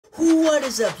What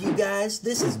is up, you guys?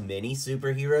 This is Mini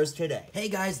Superheroes Today. Hey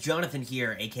guys, Jonathan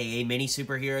here, aka Mini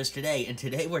Superheroes Today, and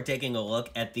today we're taking a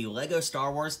look at the LEGO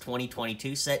Star Wars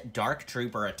 2022 set Dark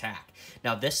Trooper Attack.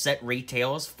 Now this set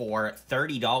retails for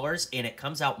 $30 and it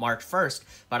comes out March 1st,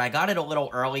 but I got it a little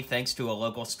early thanks to a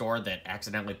local store that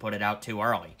accidentally put it out too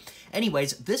early.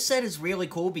 Anyways, this set is really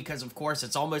cool because of course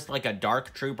it's almost like a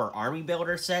Dark Trooper army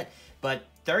builder set, but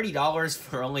 $30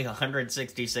 for only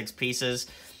 166 pieces.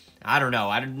 I don't know.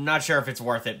 I'm not sure if it's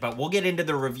worth it, but we'll get into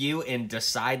the review and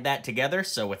decide that together.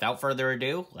 So without further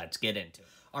ado, let's get into it.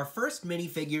 Our first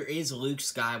minifigure is Luke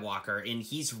Skywalker, and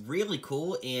he's really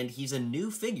cool, and he's a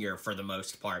new figure for the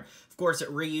most part. Of course,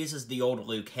 it reuses the old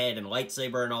Luke head and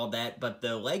lightsaber and all that, but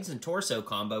the legs and torso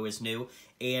combo is new,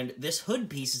 and this hood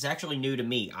piece is actually new to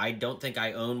me. I don't think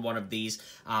I own one of these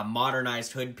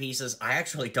modernized hood pieces. I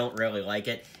actually don't really like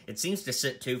it. It seems to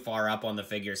sit too far up on the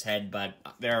figure's head, but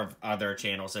there are other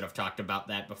channels that have talked about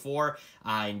that before,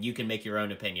 and you can make your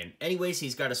own opinion. Anyways,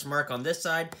 he's got a smirk on this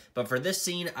side, but for this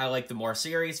scene, I like the more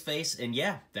serious face, and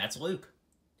yeah, that's Luke.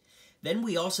 Then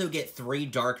we also get 3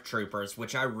 Dark Troopers,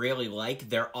 which I really like.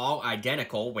 They're all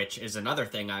identical, which is another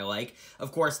thing I like.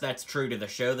 Of course, that's true to the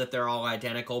show that they're all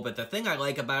identical, but the thing I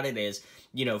like about it is,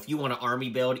 you know, if you want an army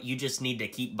build, you just need to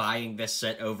keep buying this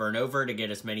set over and over to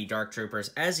get as many Dark Troopers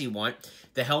as you want.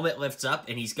 The helmet lifts up,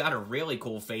 and he's got a really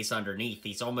cool face underneath.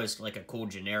 He's almost like a cool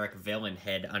generic villain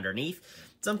head underneath.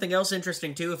 Something else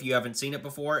interesting, too, if you haven't seen it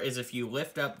before, is if you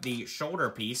lift up the shoulder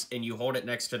piece and you hold it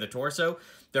next to the torso,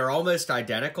 they're almost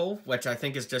identical, which I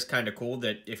think is just kind of cool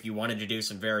that if you wanted to do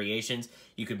some variations,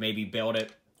 you could maybe build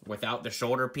it without the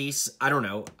shoulder piece. I don't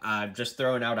know, just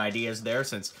throwing out ideas there,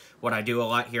 since what I do a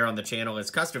lot here on the channel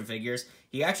is custom figures.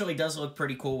 He actually does look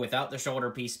pretty cool without the shoulder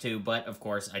piece, too, but of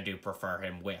course, I do prefer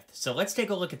him with. So let's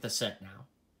take a look at the set now.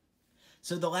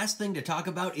 So the last thing to talk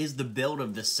about is the build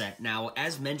of the set. Now,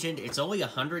 as mentioned, it's only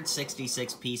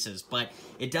 166 pieces, but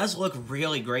it does look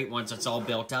really great once it's all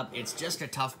built up. It's just a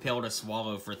tough pill to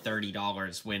swallow for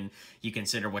 $30 when you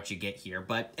consider what you get here.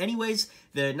 But anyways,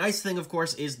 the nice thing, of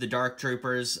course, is the Dark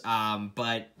Troopers,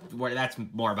 but that's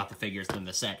more about the figures than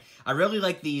the set. I really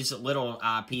like these little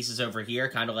pieces over here,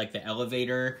 kind of like the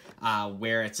elevator,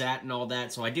 where it's at and all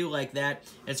that, so I do like that.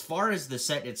 As far as the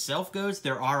set itself goes,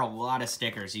 there are a lot of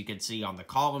stickers you can see on the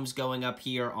columns going up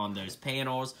here on those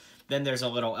panels. Then there's a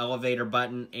little elevator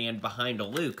button, and behind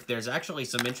Luke, there's actually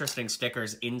some interesting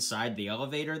stickers inside the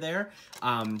elevator there.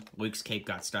 Luke's cape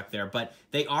got stuck there, but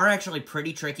they are actually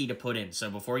pretty tricky to put in,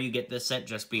 so before you get this set,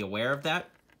 just be aware of that.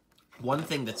 One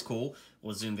thing that's cool,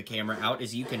 we'll zoom the camera out,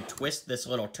 is you can twist this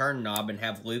little turn knob and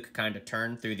have Luke kind of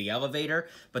turn through the elevator,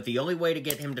 but the only way to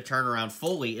get him to turn around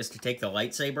fully is to take the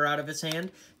lightsaber out of his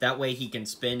hand. That way he can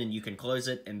spin and you can close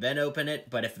it and then open it,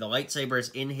 but if the lightsaber is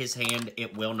in his hand,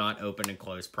 it will not open and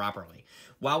close properly.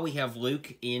 While we have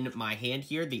Luke in my hand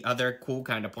here, the other cool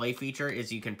kind of play feature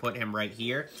is you can put him right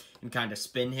here and kind of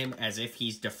spin him as if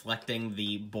he's deflecting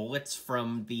the bullets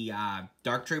from the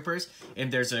Dark Troopers.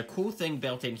 And there's a cool thing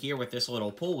built in here with this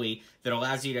little pulley that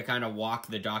allows you to kind of walk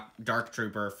the Dark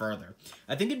Trooper further.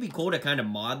 I think it'd be cool to kind of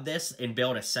mod this and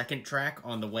build a second track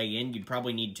on the way in. You'd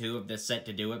probably need 2 of this set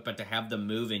to do it, but to have them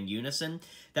move in unison,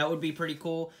 that would be pretty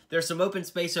cool. There's some open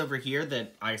space over here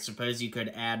that I suppose you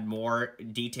could add more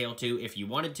detail to if you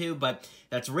wanted to, but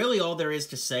that's really all there is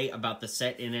to say about the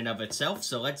set in and of itself.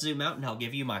 So let's zoom out and I'll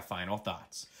give you my final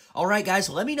thoughts. Alright guys,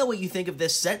 let me know what you think of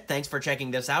this set. Thanks for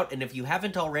checking this out, and if you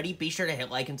haven't already, be sure to hit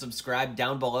like and subscribe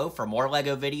down below for more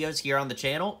LEGO videos here on the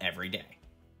channel every day.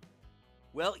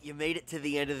 Well, you made it to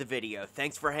the end of the video.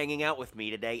 Thanks for hanging out with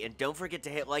me today, and don't forget to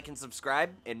hit like and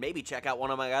subscribe, and maybe check out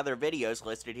one of my other videos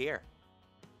listed here.